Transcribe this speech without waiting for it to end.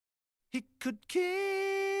He could keep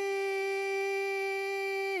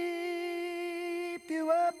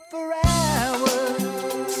you up for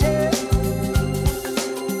hours, yeah.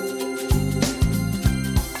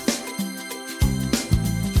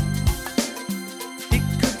 He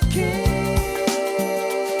could keep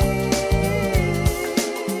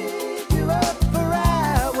you up for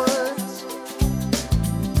hours.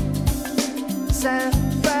 San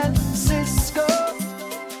Francisco,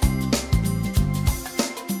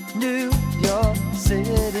 New York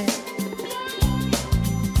City,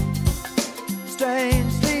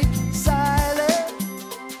 strangely silent,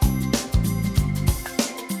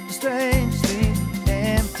 strangely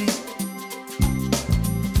empty.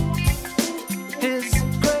 His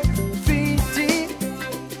graffiti,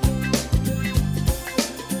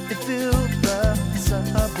 it filled the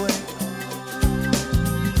subway.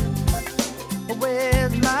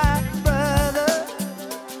 Where's my brother?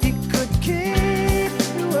 He could keep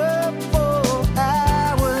you up for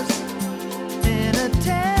hours in a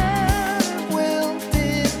town of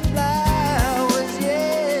wilted flowers,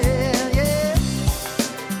 yeah, yeah.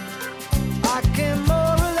 I can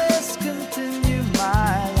more or less continue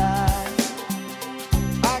my life.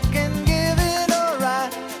 I can give it a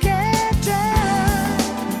right, can't try.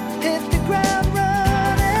 Hit the ground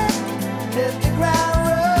running, hit the ground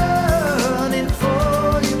running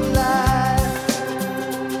for your life.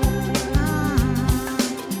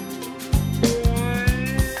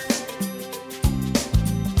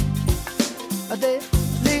 A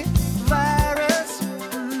deadly virus,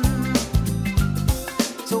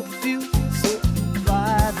 so few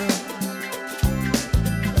survivors.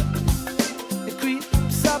 It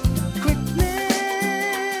creeps up quickly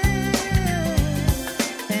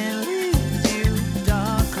and leaves you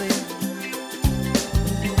darkly.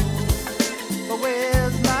 But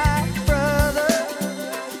where's my brother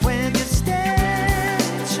when you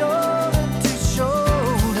stand shoulder to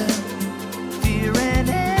shoulder? Fear and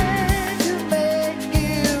anger make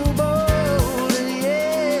you bolder,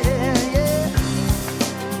 yeah, yeah.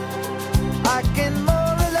 I can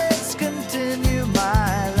more or less continue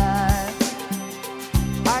my life.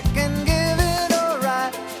 I can give it a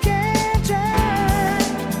right, can't try.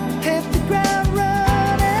 Hit the ground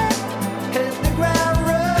running, hit the ground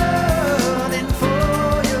running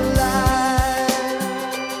for your life.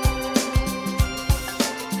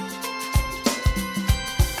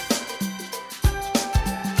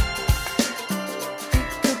 He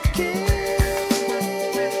could keep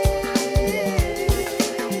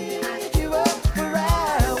you up for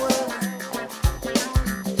hours.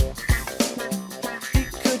 He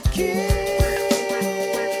could keep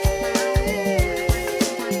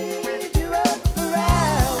you up for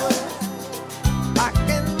hours. I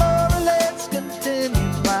can more or less continue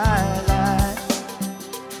my life.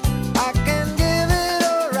 I can give it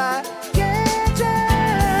a right, can't try.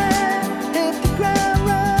 Hit the ground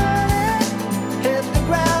running, hit the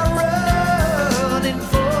ground running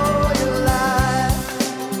for your life.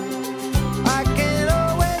 I can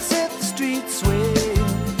always hit the streets with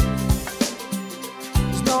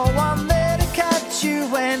there's no one there.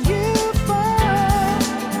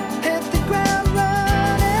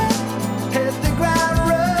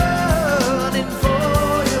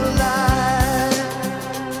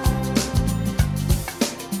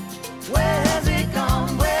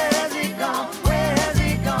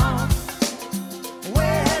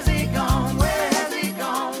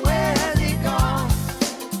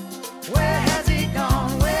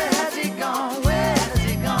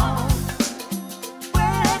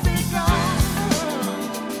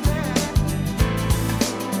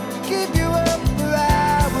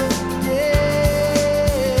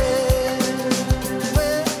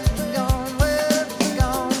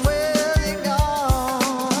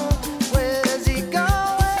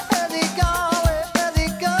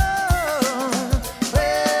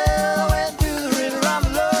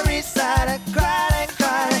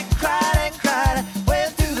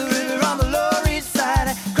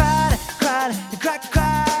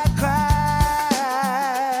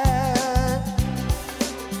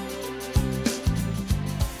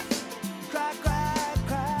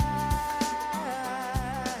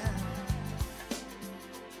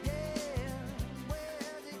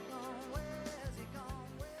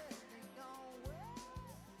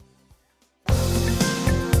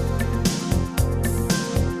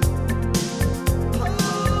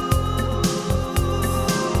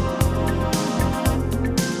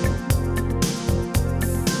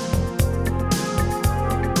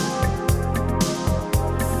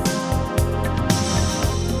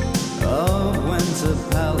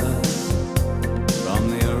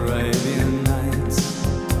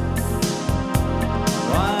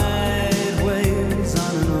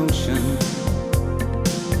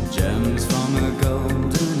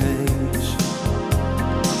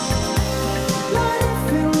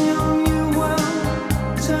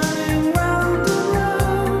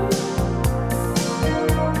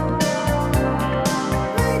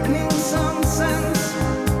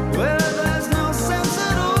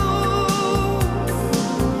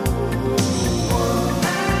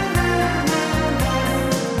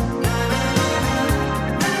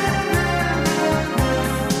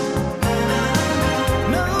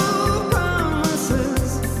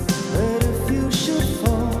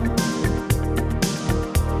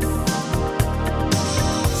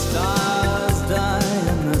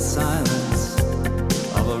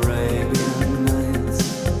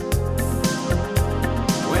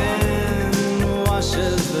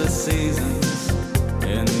 seasons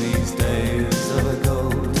in these days of a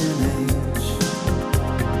golden age.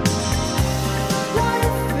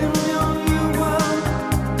 Life in your new world,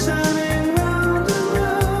 turning round and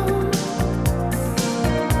round,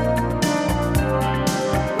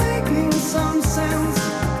 making some sense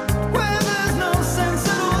where there's no sense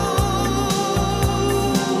at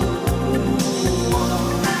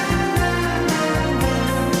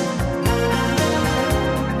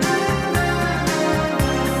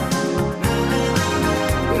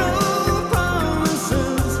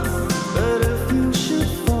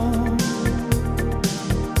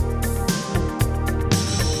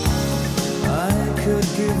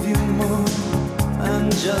give you more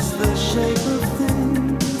than just the shape of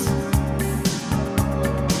things.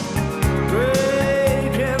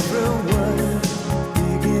 Break every word,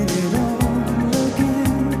 begin it all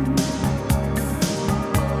again.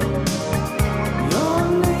 Your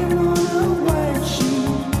name on a white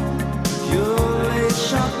sheet, purely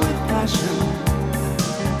shot with passion.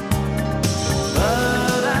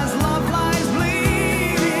 But as love lies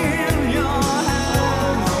bleeding in your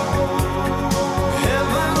hands,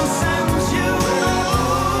 heaven sends you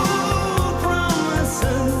no promise.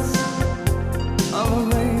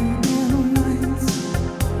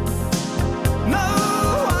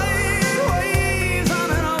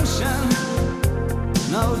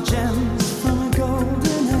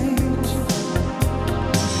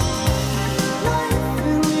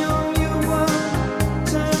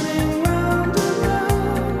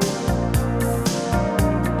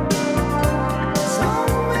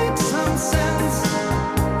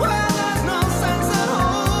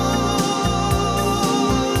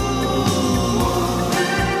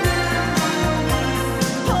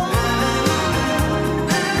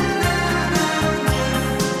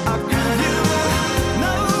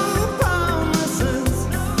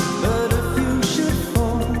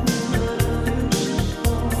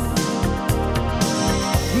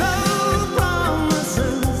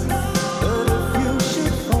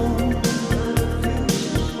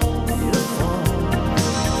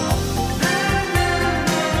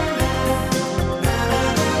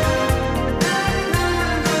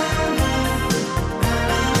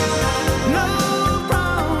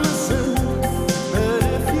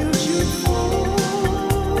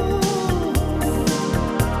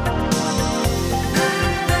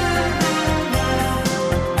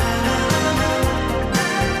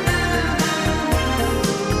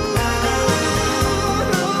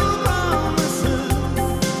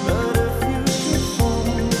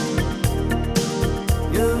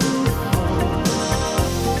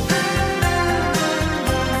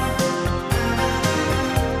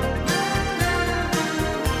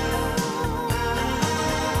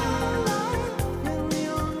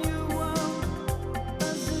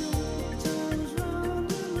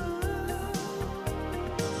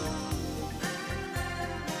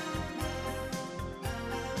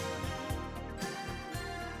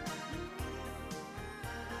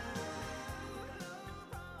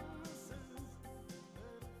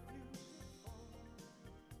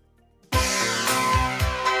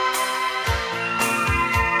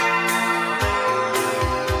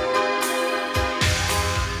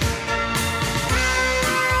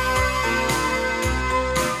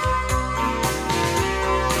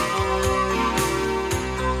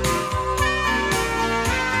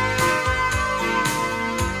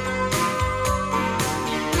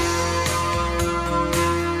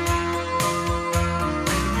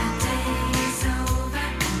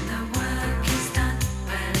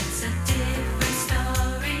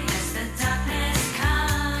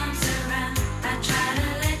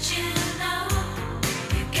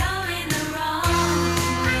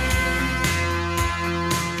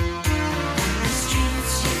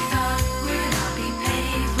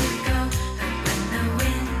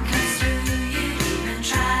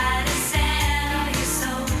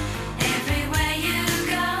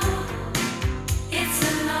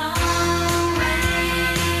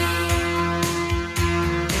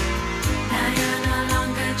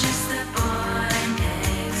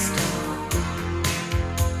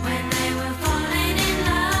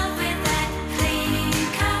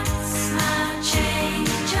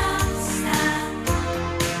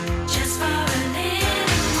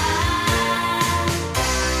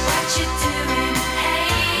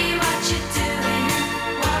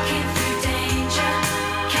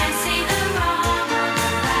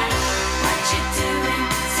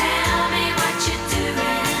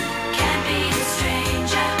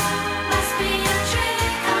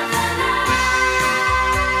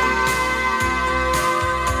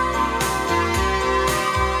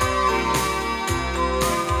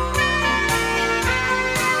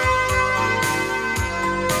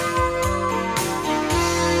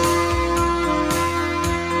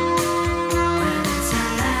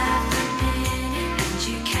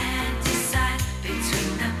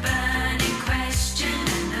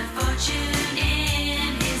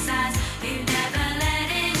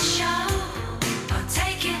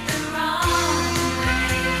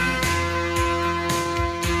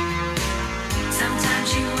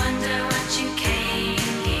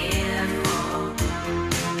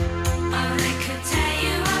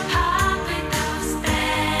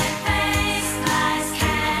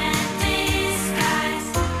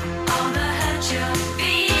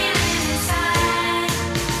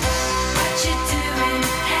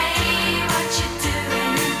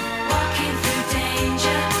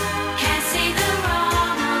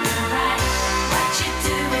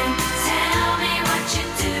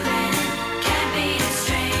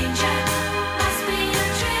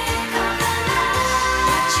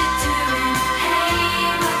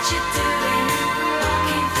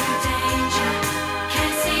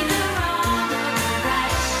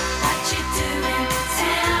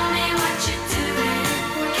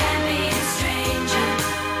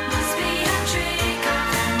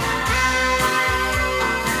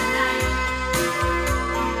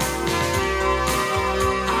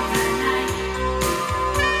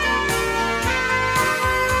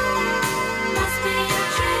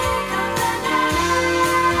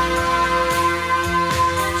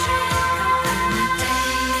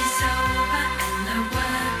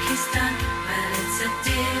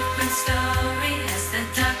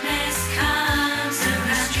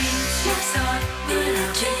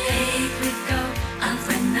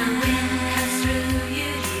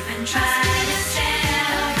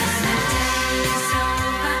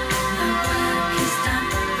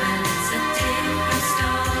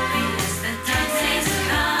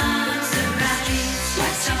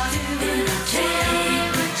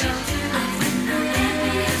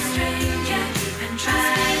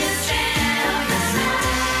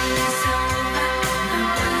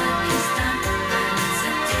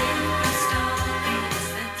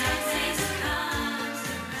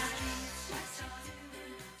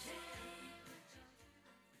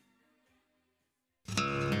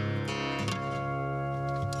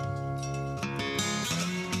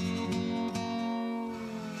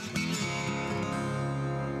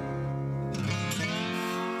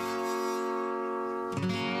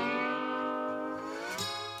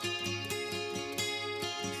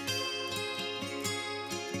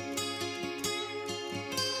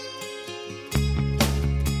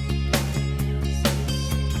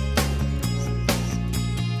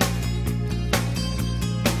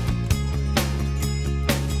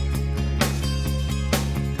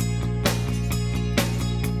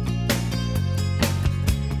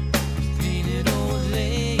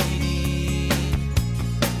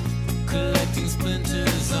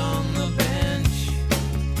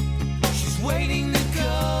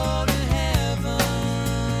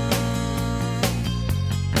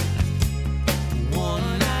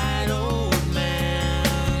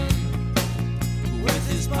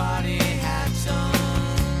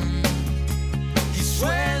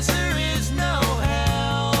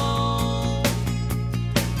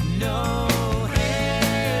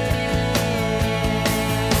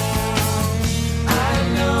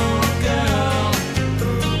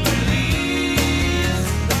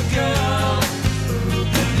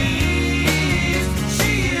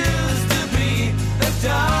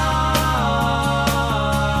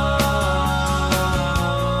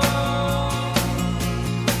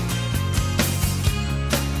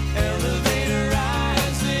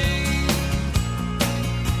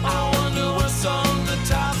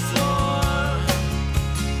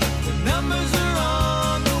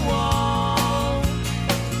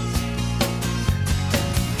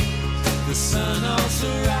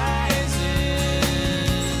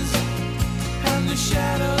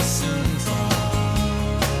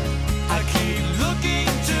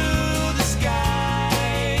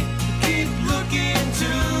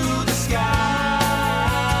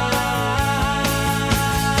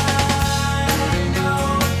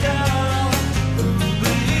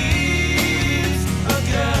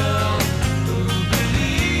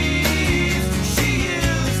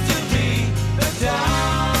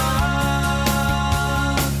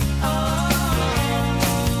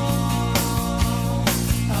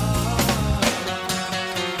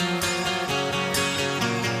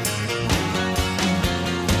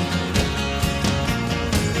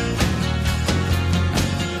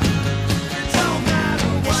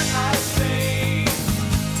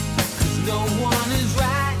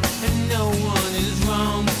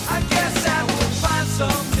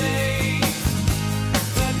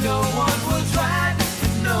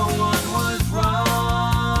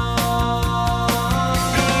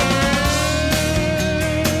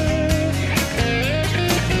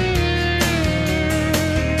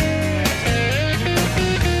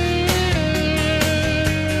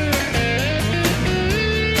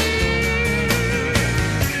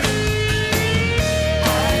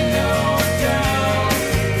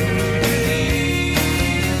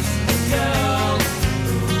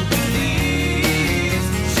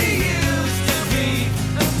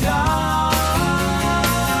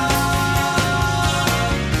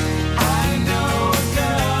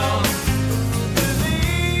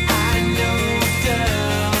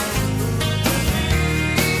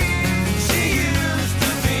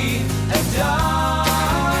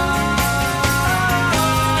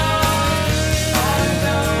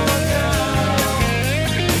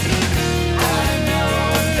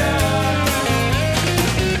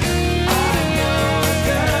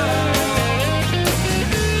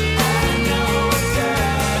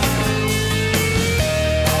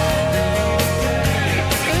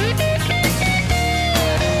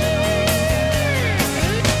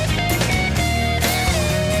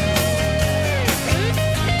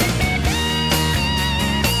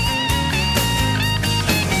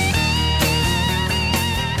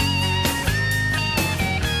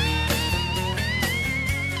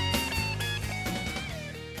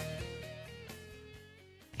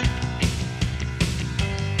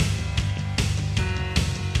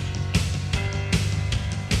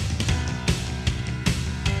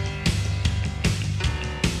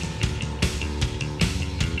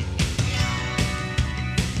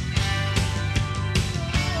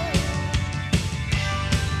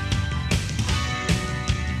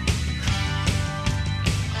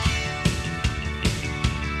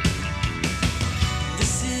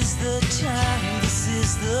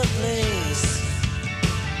 the place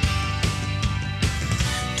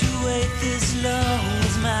to wait this long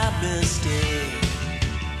was my mistake.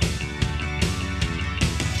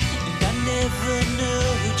 And I never know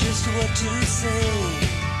just what to say.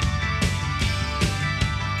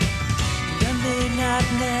 And I may not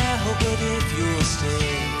now, but if you'll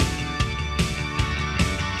stay.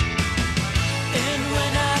 And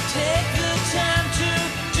when I take the time to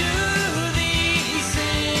do these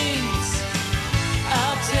things,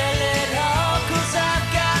 I'll tell it all, 'cause I've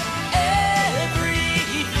got everything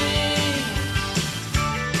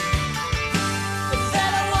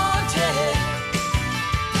that I wanted.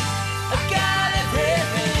 I've got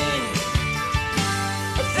everything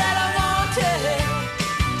that I wanted.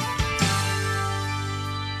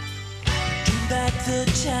 Turn back the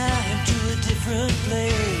time to a different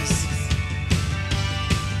place,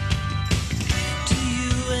 to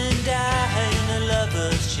you and I in a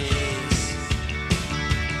lover's chase.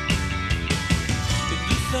 And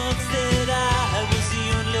you thought that I was the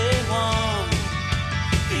only one,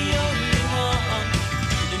 the only one.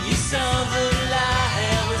 And you saw the lie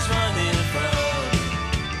I was running from.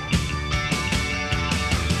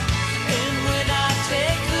 And when I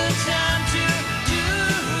take the time to do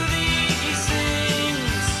these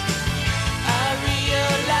things, I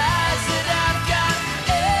realize that I've got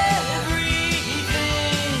everything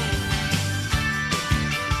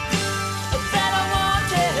that I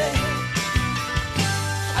wanted.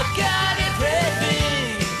 I've got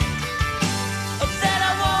everything that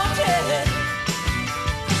I wanted.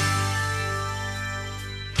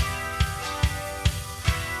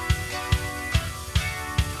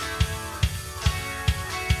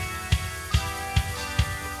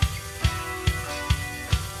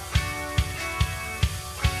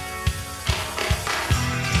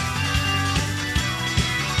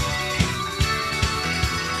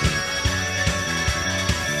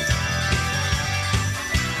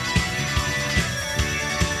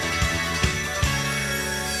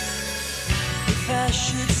 If I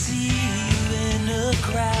should see you in a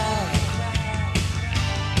crowd,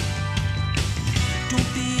 don't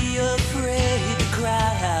be afraid to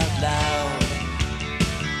cry out loud.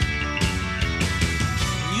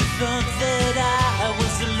 You thought that I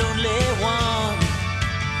was the lonely one,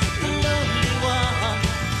 the lonely one.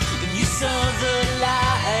 And you saw the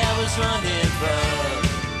lie I was running from.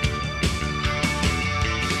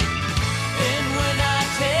 And when I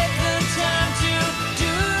take the time to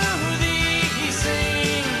do these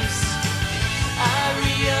things, I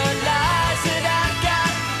realize that I've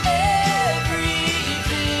got everything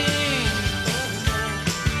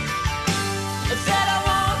that I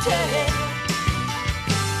wanted.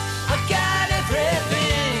 I've got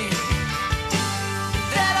everything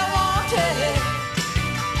that I wanted.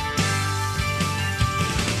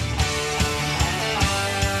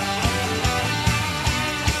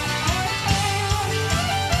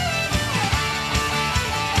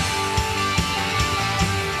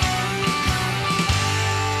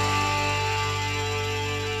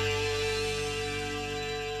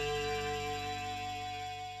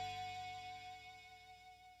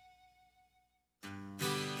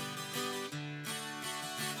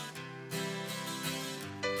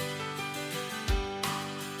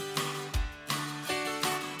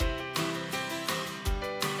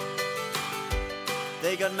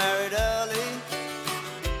 They got married early,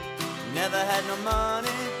 never had no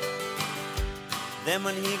money. Then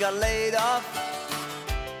when he got laid off,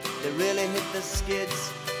 they really hit the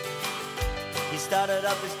skids. He started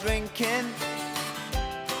up his drinking,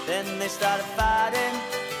 then they started fighting.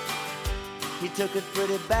 He took it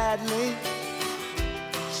pretty badly,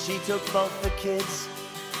 she took both the kids.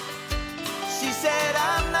 She said,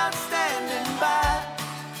 I'm not standing by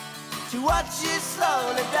to watch you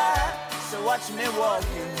slowly die. So watch me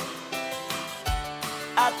walking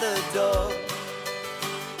out the door,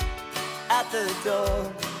 out the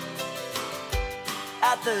door,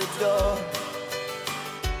 out the door.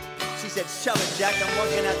 She said, shove it, Jack, I'm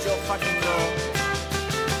walking out your fucking door.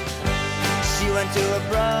 She went to her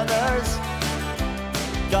brother's,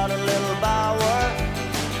 got a little bower.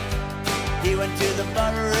 He went to the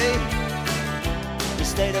buttery, he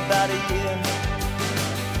stayed about a year.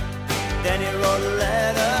 Then he wrote a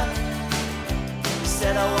letter,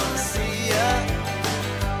 said I wanna see ya.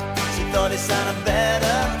 She thought he sounded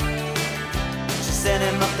better, she sent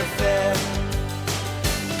him up the fair.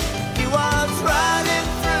 He was riding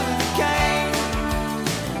through the cane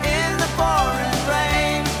in the pouring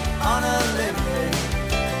rain on a Olympic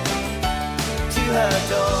to her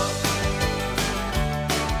door,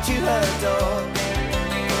 to her door,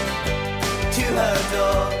 to her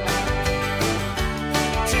door,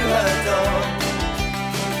 to her door.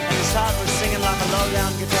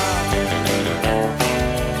 lowdown guitar.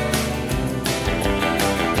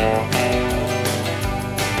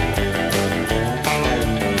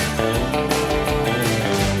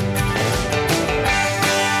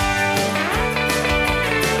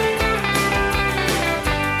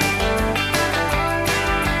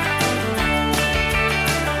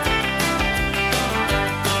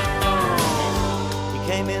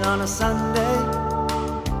 On a Sunday,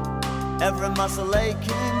 every muscle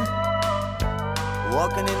aching,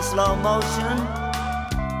 walking in slow motion,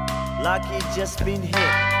 like he'd just been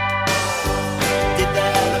hit. Did they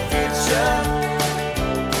have a future?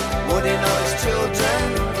 Would he know his children?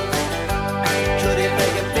 Could he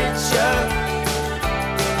make a picture?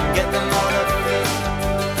 Get them on a fit?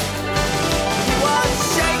 He was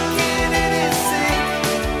shaking in his seat,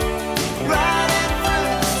 riding through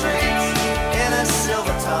the streets in a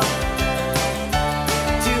silver top.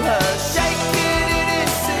 To her, shaking in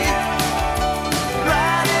his seat,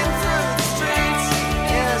 riding through the streets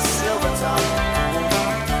in a silver top.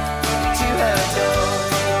 To her,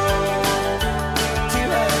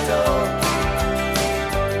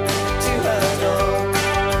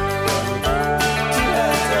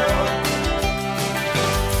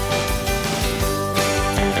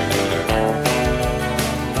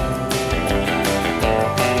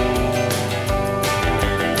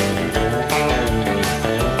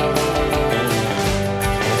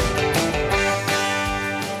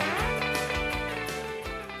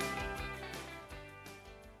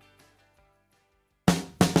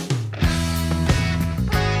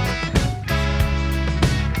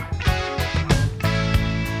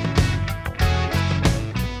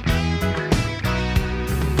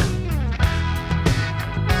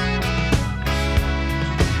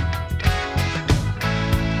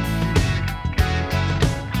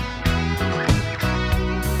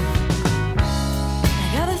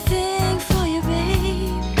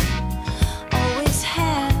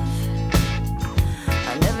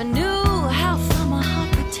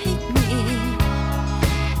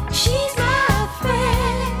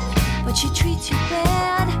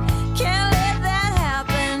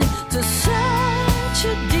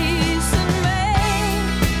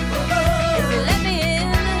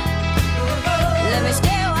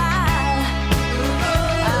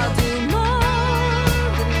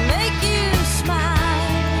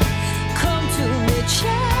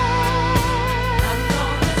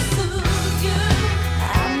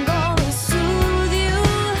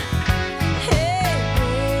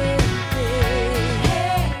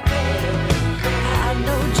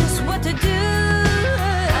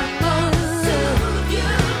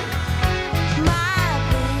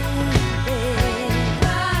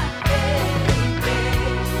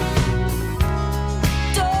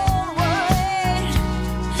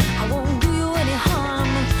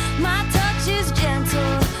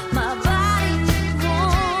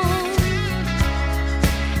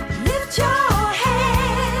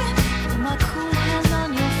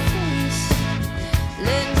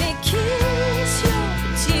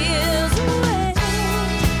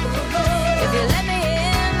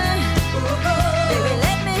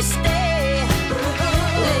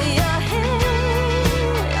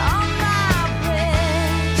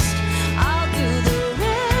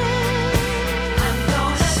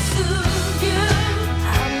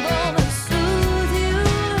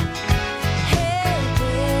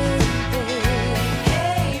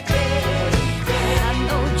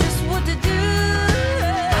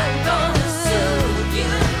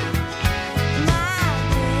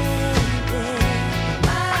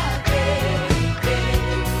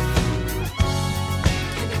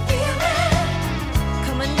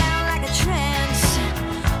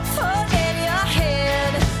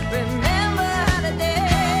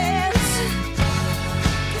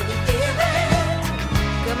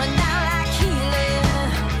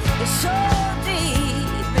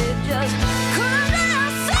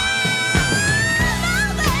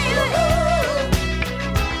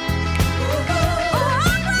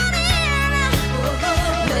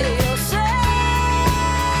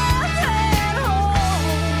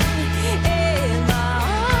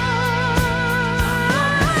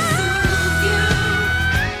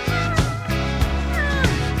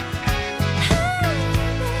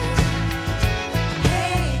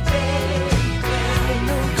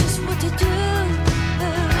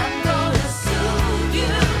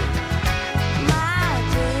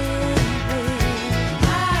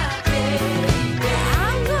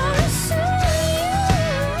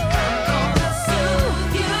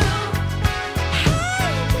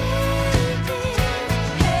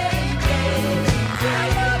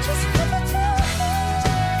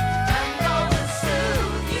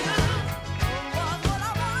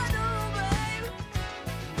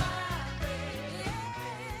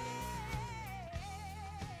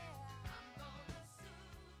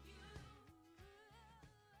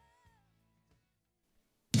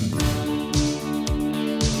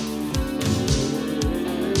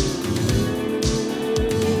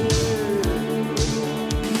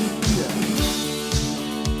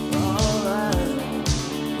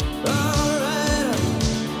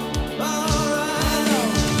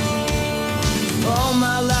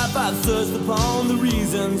 upon the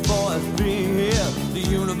reasons for us being here, the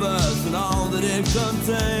universe and all that it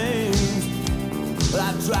contains. But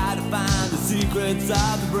I try to find the secrets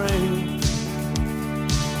of the brain.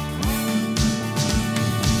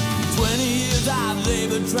 20 years I've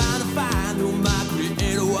labored trying to find who my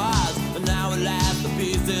creator was, but now at last the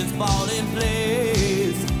pieces fall in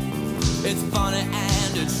place. It's funny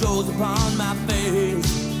and it shows upon my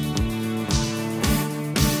face.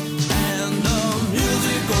 And the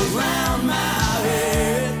music goes round my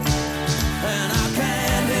head, and I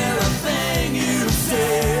can't hear a thing you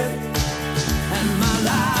said. And my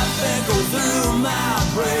life echoes through my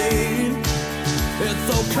brain. It's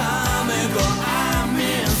so comical, I'm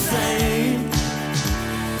insane.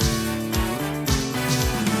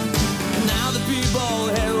 And now the people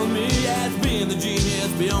herald me as being the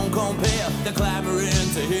genius beyond compare. They're clamoring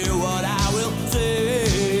to hear what I will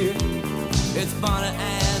say. It's funny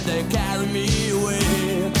and they carry me away.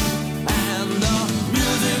 And the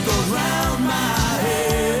music goes round my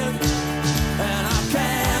head, and I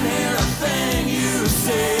can't hear a thing you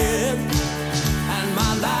said. And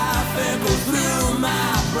my life echoes through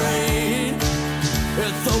my brain.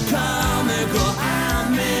 It's so comical,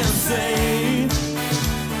 I'm insane.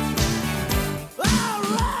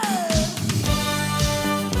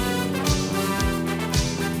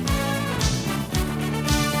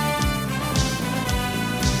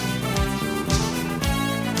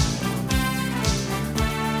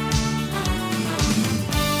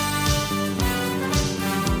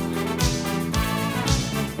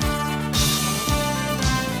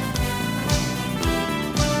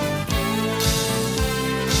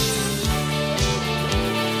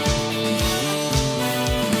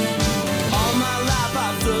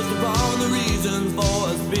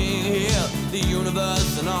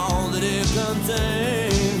 And all that it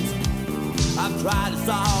contains. I've tried to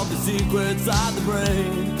solve the secrets of the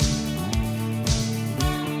brain.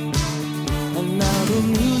 And now the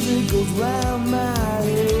music goes round my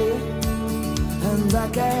head, and I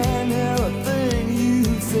can't hear a thing you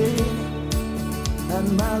say.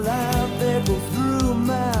 And my life echoes through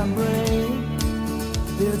my brain.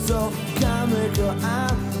 It's so comical,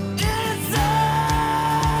 I'm insane.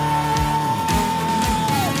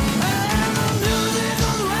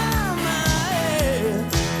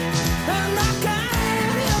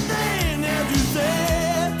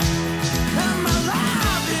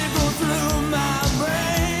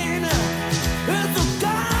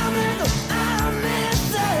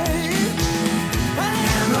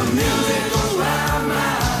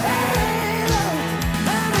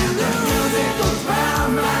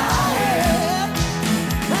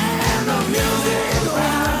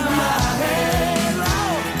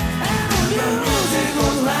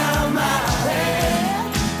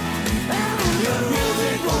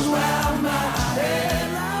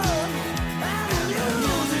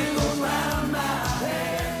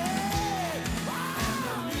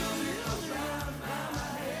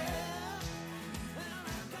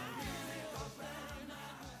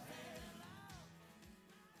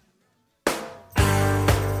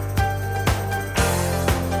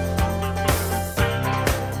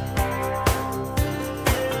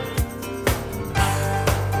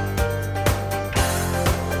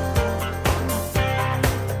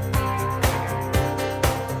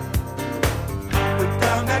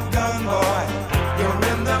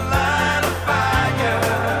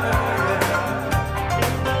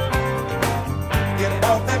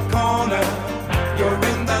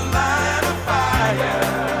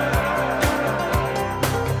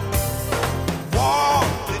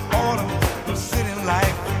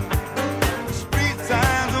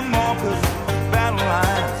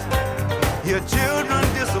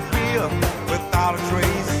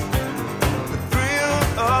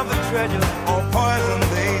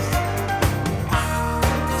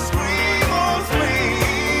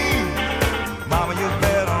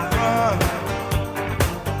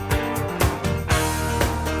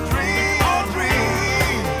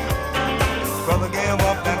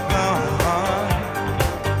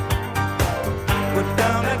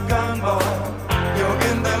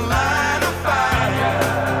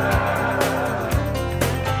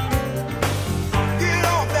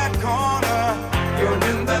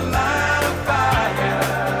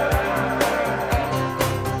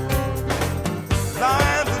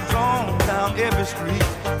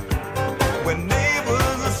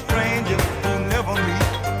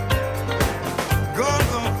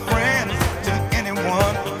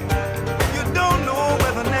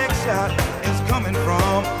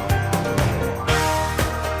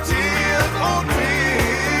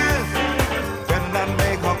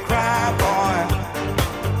 Cry, boy.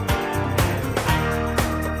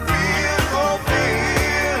 Feel so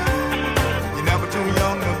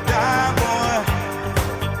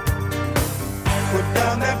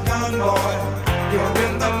boy. You're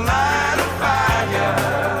in the line.